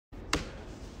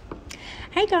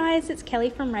Hey guys, it's Kelly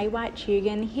from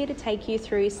RWTE here to take you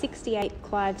through 68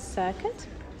 Clives Circuit.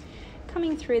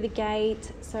 Coming through the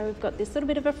gate, so we've got this little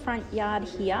bit of a front yard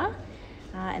here,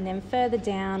 and then further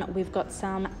down we've got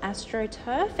some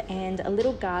astroturf and a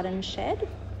little garden shed.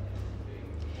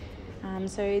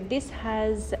 So this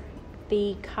has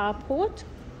the carport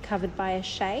covered by a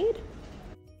shade.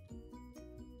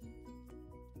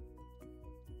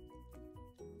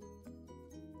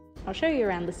 I'll show you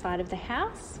around the side of the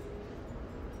house.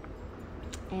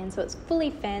 And so it's fully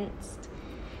fenced.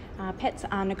 Pets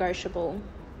are negotiable.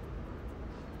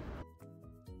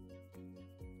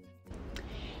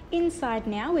 Inside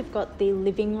now we've got the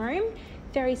living room,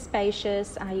 very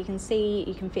spacious. You can see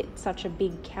you can fit such a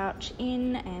big couch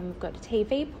in, and we've got a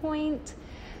TV point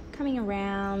coming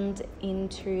around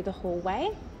into the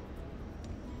hallway.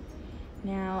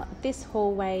 Now this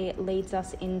hallway leads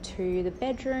us into the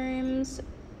bedrooms.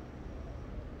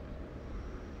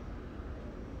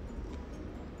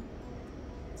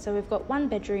 So we've got one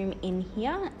bedroom in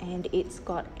here, and it's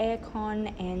got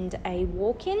aircon and a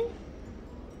walk-in.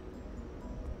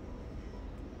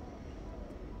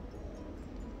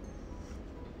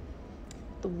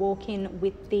 The walk-in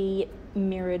with the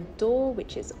mirrored door,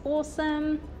 which is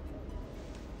awesome.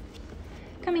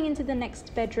 Coming into the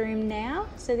next bedroom now.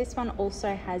 So this one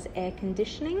also has air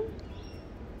conditioning.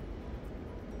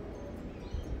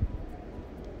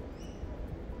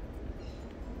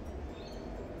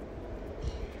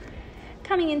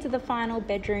 Coming into the final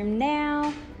bedroom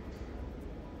now,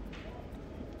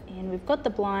 and we've got the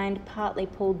blind partly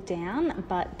pulled down,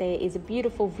 but there is a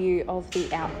beautiful view of the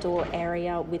outdoor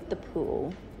area with the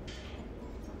pool.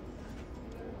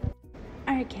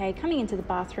 Okay, coming into the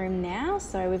bathroom now,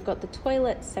 so we've got the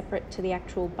toilet separate to the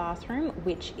actual bathroom,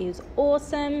 which is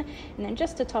awesome, and then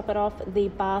just to top it off, the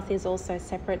bath is also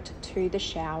separate to the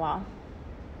shower.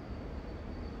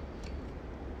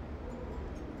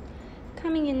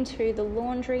 Coming into the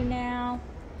laundry now,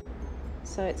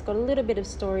 so it's got a little bit of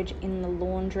storage in the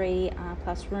laundry,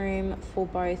 plus room for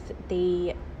both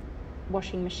the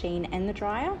washing machine and the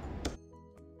dryer.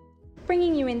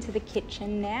 Bringing you into the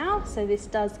kitchen now, so this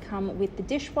does come with the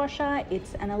dishwasher.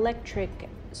 It's an electric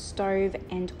stove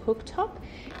and cooktop.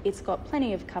 It's got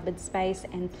plenty of cupboard space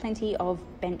and plenty of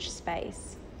bench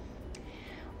space.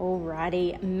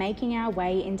 Alrighty, making our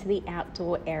way into the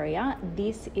outdoor area.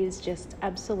 This is just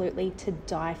absolutely to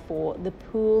die for. The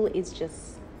pool is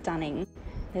just stunning.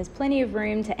 There's plenty of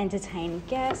room to entertain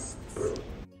guests.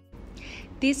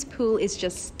 This pool is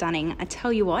just stunning. I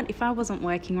tell you what, if I wasn't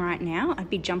working right now,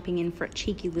 I'd be jumping in for a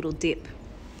cheeky little dip.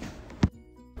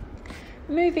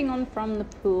 Moving on from the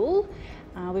pool,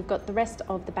 we've got the rest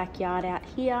of the backyard out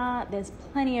here. There's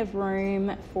plenty of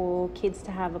room for kids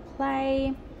to have a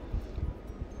play.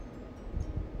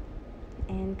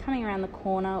 And coming around the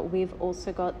corner, we've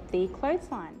also got the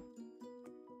clothesline.